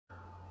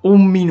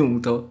un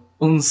minuto,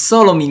 un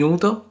solo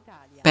minuto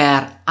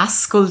per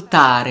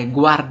ascoltare,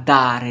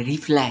 guardare,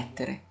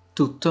 riflettere,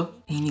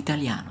 tutto in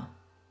italiano.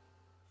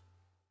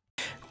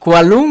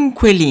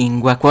 Qualunque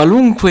lingua,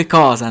 qualunque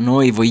cosa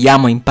noi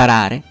vogliamo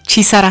imparare,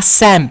 ci sarà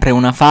sempre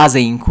una fase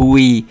in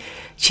cui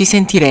ci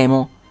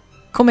sentiremo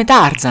come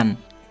Tarzan.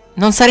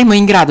 Non saremo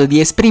in grado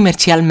di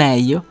esprimerci al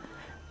meglio,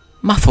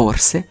 ma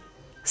forse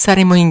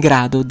saremo in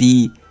grado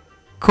di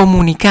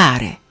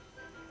comunicare,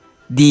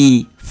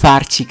 di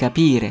farci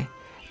capire,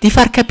 di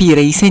far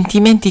capire i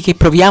sentimenti che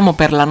proviamo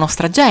per la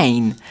nostra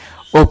Jane,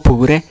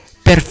 oppure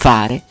per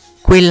fare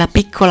quella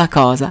piccola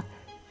cosa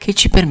che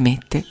ci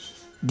permette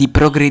di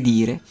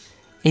progredire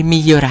e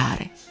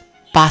migliorare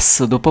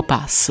passo dopo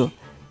passo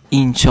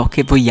in ciò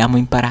che vogliamo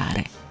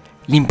imparare.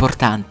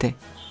 L'importante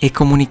è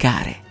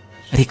comunicare,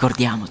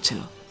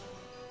 ricordiamocelo.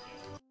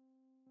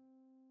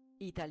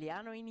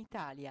 Italiano in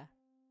Italia.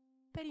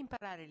 Per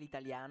imparare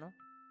l'italiano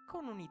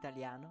con un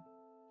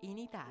italiano in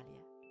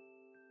Italia.